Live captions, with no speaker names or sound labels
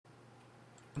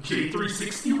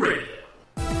J360 Radio.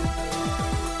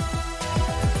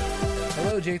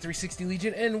 Hello, J360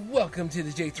 Legion, and welcome to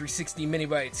the J360 Mini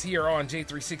Bites here on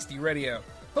J360 Radio,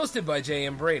 hosted by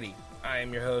J.M. Brady. I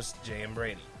am your host, J.M.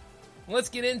 Brady. Let's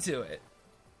get into it.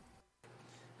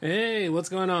 Hey, what's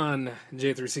going on,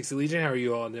 J360 Legion? How are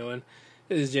you all doing?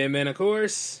 This is J-Man, of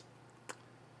course,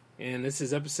 and this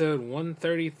is episode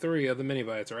 133 of the Mini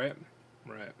Bites, right?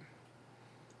 Right.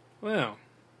 Well,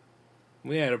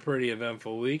 we had a pretty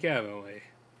eventful week, haven't we?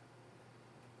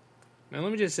 Now,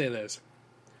 let me just say this.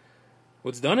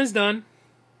 What's done is done.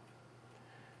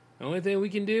 The only thing we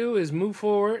can do is move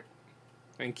forward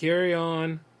and carry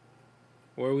on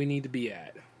where we need to be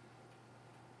at.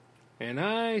 And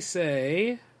I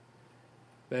say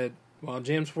that while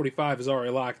Jams 45 is already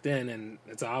locked in and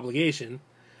it's an obligation,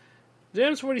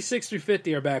 Jams 46 through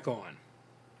 50 are back on.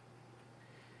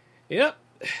 Yep.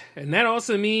 And that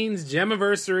also means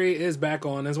Jamiversary is back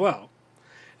on as well.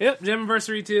 Yep,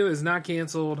 Jamiversary 2 is not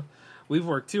canceled. We've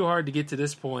worked too hard to get to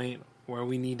this point where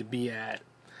we need to be at.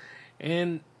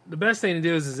 And the best thing to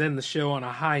do is end the show on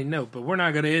a high note, but we're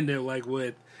not going to end it like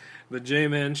with the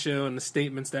J-Man show and the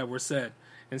statements that were said.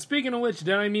 And speaking of which,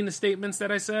 did I mean the statements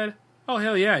that I said? Oh,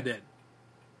 hell yeah, I did.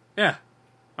 Yeah,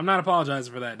 I'm not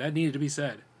apologizing for that. That needed to be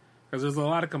said. Because there's a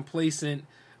lot of complacent,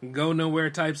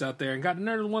 go-nowhere types out there, and got the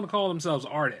nerve to want to call themselves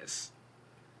artists.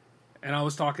 And I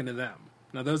was talking to them.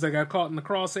 Now, those that got caught in the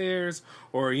crosshairs,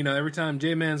 or, you know, every time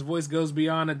J-Man's voice goes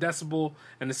beyond a decibel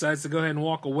and decides to go ahead and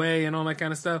walk away and all that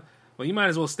kind of stuff, well, you might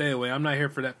as well stay away. I'm not here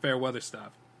for that fair weather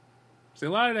stuff. See, a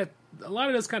lot of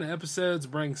those kind of episodes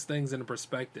brings things into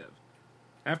perspective.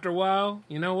 After a while,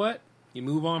 you know what? You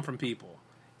move on from people.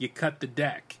 You cut the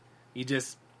deck. You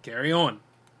just carry on.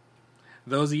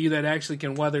 Those of you that actually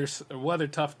can weather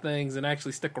tough things and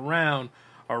actually stick around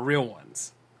are real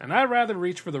ones. And I'd rather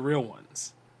reach for the real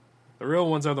ones. The real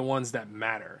ones are the ones that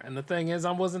matter. And the thing is,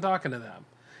 I wasn't talking to them.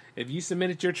 If you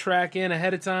submitted your track in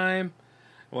ahead of time,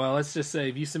 well, let's just say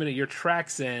if you submitted your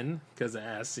tracks in, because of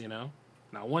S, you know,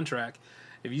 not one track.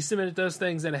 If you submitted those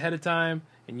things in ahead of time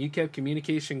and you kept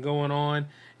communication going on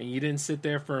and you didn't sit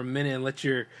there for a minute and let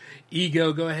your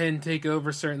ego go ahead and take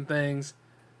over certain things,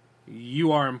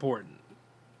 you are important.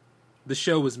 The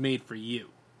show was made for you.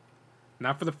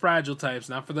 Not for the fragile types,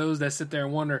 not for those that sit there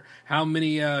and wonder how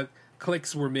many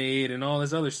clicks were made and all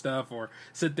this other stuff, or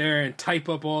sit there and type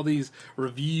up all these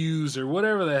reviews or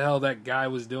whatever the hell that guy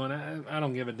was doing. I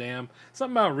don't give a damn.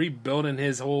 Something about rebuilding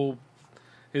his whole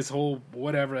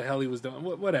whatever the hell he was doing.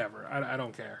 Whatever. I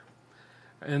don't care.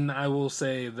 And I will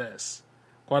say this.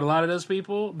 Quite a lot of those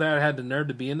people that had the nerve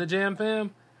to be in the Jam fam,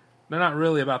 they're not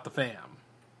really about the fam.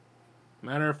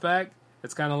 Matter of fact,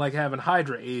 it's kind of like having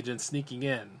Hydra agents sneaking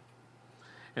in.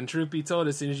 And truth be told,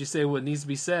 as soon as you say what needs to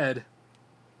be said,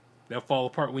 they'll fall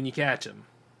apart when you catch them.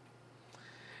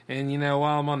 And, you know,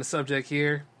 while I'm on the subject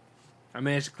here, I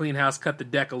managed to clean house, cut the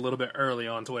deck a little bit early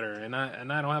on Twitter. And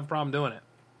I don't have a problem doing it.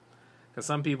 Because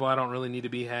some people I don't really need to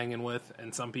be hanging with,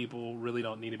 and some people really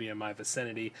don't need to be in my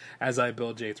vicinity as I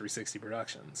build J360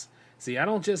 Productions. See, I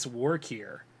don't just work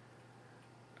here.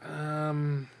 I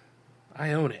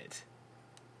own it.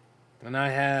 And I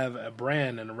have a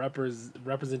brand, and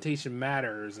representation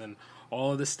matters, and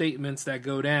all of the statements that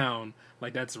go down,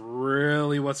 like that's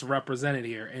really what's represented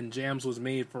here. And Jams was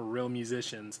made for real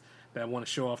musicians that want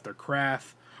to show off their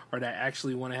craft, or that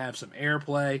actually want to have some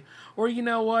airplay, or you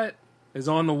know what, is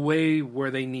on the way where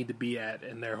they need to be at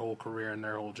in their whole career and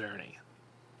their whole journey.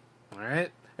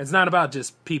 Alright? It's not about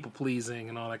just people pleasing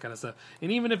and all that kind of stuff.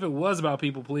 And even if it was about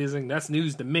people pleasing, that's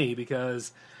news to me,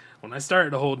 because when I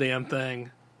started the whole damn thing,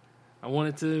 I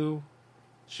wanted to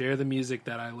share the music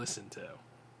that I listen to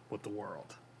with the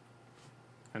world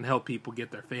and help people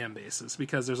get their fan bases,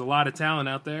 because there's a lot of talent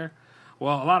out there.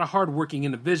 Well, a lot of hardworking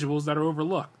individuals that are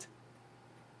overlooked.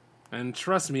 And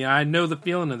trust me, I know the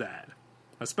feeling of that,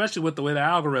 especially with the way the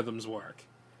algorithms work.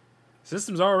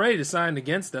 System's already designed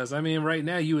against us. I mean, right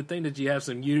now you would think that you have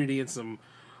some unity and some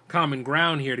common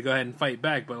ground here to go ahead and fight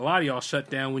back, but a lot of y'all shut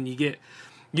down when you get,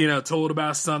 you know, told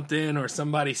about something, or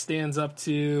somebody stands up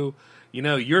to, you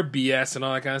know, your BS and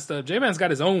all that kind of stuff. J-Man's got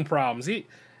his own problems,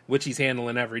 which he's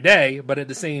handling every day, but at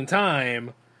the same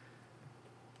time,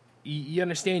 you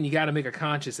understand you got to make a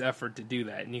conscious effort to do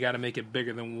that, and you got to make it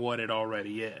bigger than what it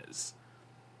already is.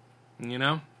 You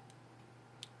know?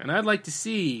 And I'd like to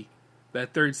see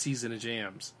that third season of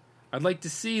Jams. I'd like to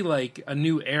see, like, a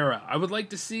new era. I would like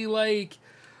to see, like,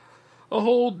 a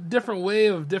whole different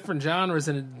wave of different genres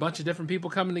and a bunch of different people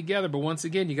coming together. But once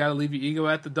again, you got to leave your ego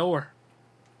at the door,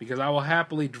 because I will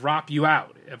happily drop you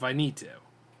out if I need to.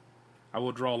 I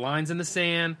will draw lines in the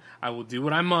sand. I will do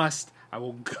what I must. I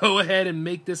will go ahead and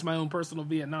make this my own personal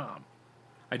Vietnam.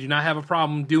 I do not have a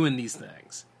problem doing these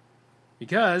things.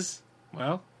 Because,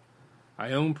 well,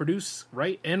 I own, produce,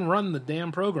 write, and run the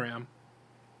damn program.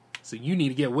 So you need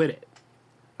to get with it.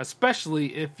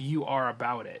 Especially if you are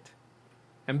about it.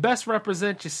 And best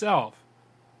represent yourself.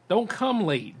 Don't come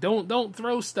late. Don't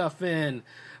throw stuff in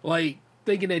like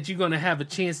thinking that you're going to have a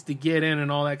chance to get in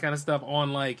and all that kind of stuff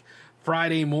on like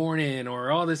Friday morning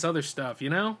or all this other stuff, you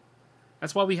know?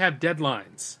 That's why we have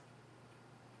deadlines.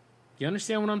 You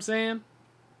understand what I'm saying?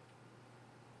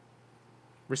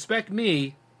 Respect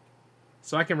me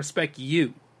so I can respect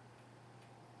you.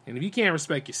 And if you can't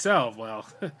respect yourself, well,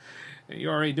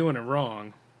 you're already doing it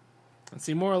wrong. And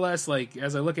see, more or less, like,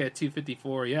 as I look at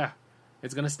 254, yeah,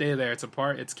 it's going to stay there. It's a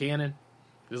part, it's canon.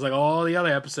 Just like all the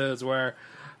other episodes where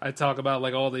I talk about,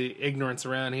 like, all the ignorance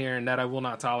around here and that I will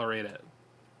not tolerate it.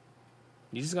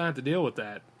 You're just going to have to deal with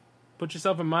that. Put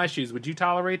yourself in my shoes. Would you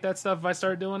tolerate that stuff if I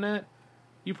start doing that?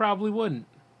 You probably wouldn't.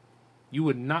 You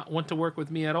would not want to work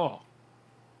with me at all.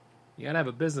 You got to have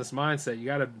a business mindset. You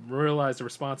got to realize the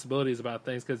responsibilities about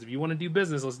things, because if you want to do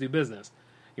business, let's do business.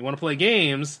 You want to play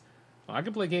games? Well, I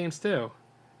can play games too.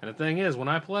 And the thing is, when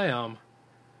I play them,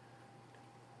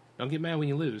 don't get mad when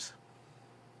you lose.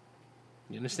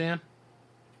 You understand?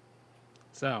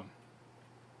 So,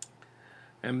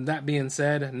 and that being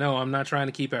said, no, I'm not trying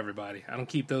to keep everybody. I don't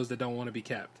keep those that don't want to be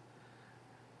kept.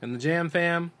 And the Jam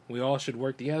fam, we all should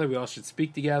work together. We all should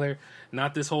speak together.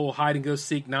 Not this whole hide and go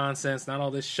seek nonsense. Not all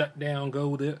this shut down, go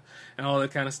with it, and all that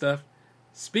kind of stuff.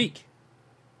 Speak.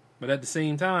 But at the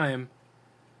same time,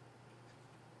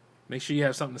 make sure you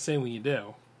have something to say when you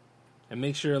do. And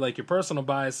make sure, like, your personal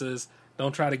biases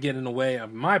don't try to get in the way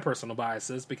of my personal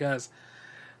biases, because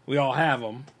we all have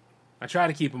them. I try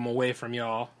to keep them away from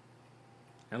y'all.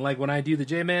 And like when I do the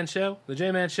J-Man Show, the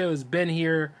J-Man Show has been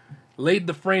here, laid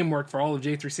the framework for all of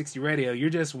J360 Radio. You're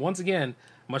just, once again,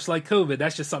 much like COVID,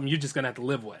 that's just something you're just going to have to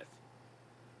live with.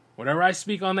 Whatever I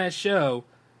speak on that show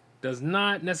does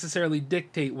not necessarily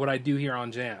dictate what I do here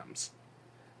on Jams.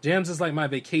 Jams is like my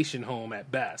vacation home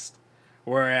at best.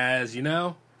 Whereas, you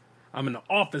know, I'm in the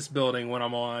office building when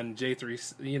I'm on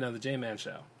J3, you know, the J-Man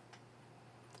Show.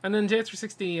 And then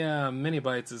J360 Mini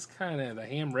Bites is kind of the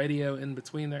ham radio in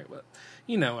between there. But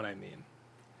you know what I mean.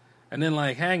 And then,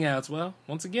 like, Hangouts, well,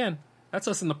 once again, that's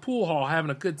us in the pool hall having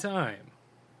a good time.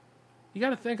 You got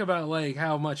to think about, like,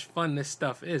 how much fun this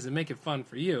stuff is and make it fun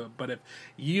for you. But if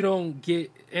you don't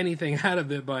get anything out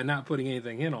of it by not putting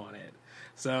anything in on it.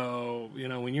 So, you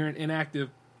know, when you're an inactive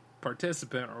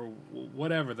participant or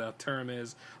whatever the term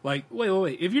is, like,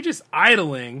 wait. If you're just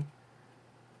idling,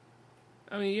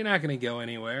 I mean, you're not going to go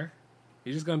anywhere.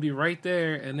 You're just going to be right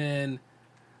there, and then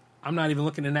I'm not even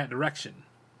looking in that direction.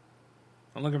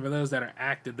 I'm looking for those that are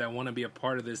active, that want to be a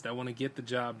part of this, that want to get the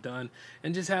job done,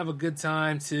 and just have a good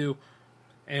time too.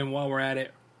 And while we're at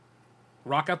it,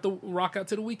 rock out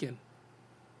to the weekend.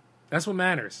 That's what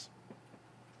matters.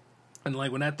 And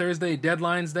like when that Thursday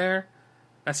deadline's there,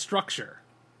 that's structure.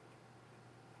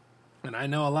 And I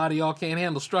know a lot of y'all can't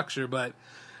handle structure, but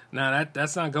no,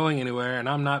 that's not going anywhere, and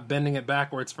I'm not bending it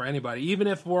backwards for anybody. Even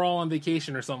if we're all on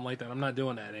vacation or something like that, I'm not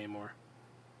doing that anymore.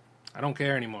 I don't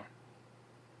care anymore.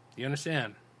 You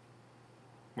understand?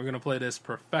 We're going to play this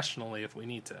professionally if we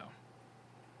need to.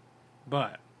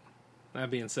 But, that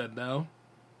being said, though,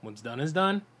 what's done is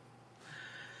done.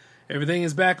 Everything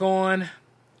is back on,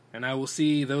 and I will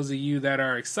see those of you that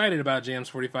are excited about Jams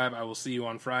 45, I will see you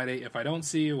on Friday. If I don't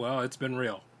see you, well, it's been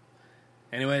real.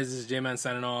 Anyways, this is J-Man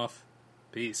signing off.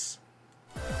 Peace.